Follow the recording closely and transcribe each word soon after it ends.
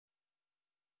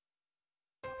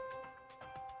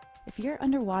If you're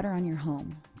underwater on your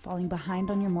home, falling behind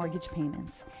on your mortgage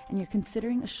payments, and you're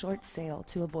considering a short sale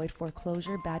to avoid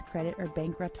foreclosure, bad credit, or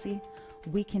bankruptcy,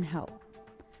 we can help.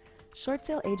 Short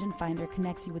Sale Agent Finder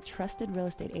connects you with trusted real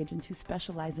estate agents who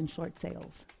specialize in short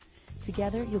sales.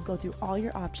 Together, you'll go through all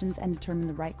your options and determine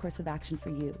the right course of action for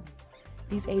you.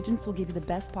 These agents will give you the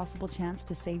best possible chance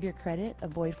to save your credit,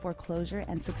 avoid foreclosure,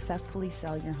 and successfully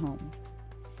sell your home.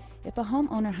 If a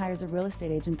homeowner hires a real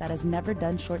estate agent that has never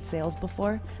done short sales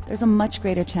before, there's a much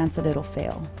greater chance that it'll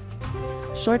fail.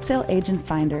 Short Sale Agent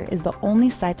Finder is the only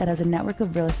site that has a network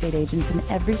of real estate agents in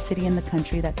every city in the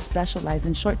country that specialize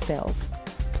in short sales.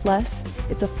 Plus,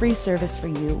 it's a free service for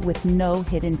you with no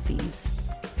hidden fees.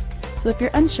 So if you're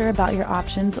unsure about your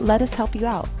options, let us help you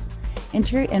out.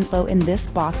 Enter your info in this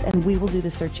box and we will do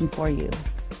the searching for you.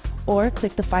 Or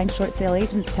click the Find Short Sale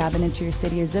Agents tab and enter your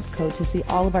city or zip code to see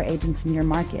all of our agents in your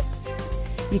market.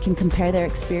 You can compare their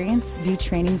experience, view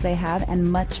trainings they have,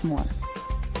 and much more.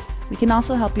 We can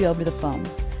also help you over the phone.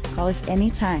 Call us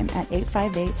anytime at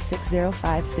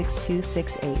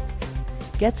 858-605-6268.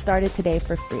 Get started today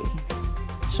for free.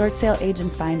 Short Sale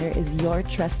Agent Finder is your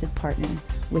trusted partner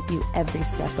with you every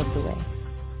step of the way.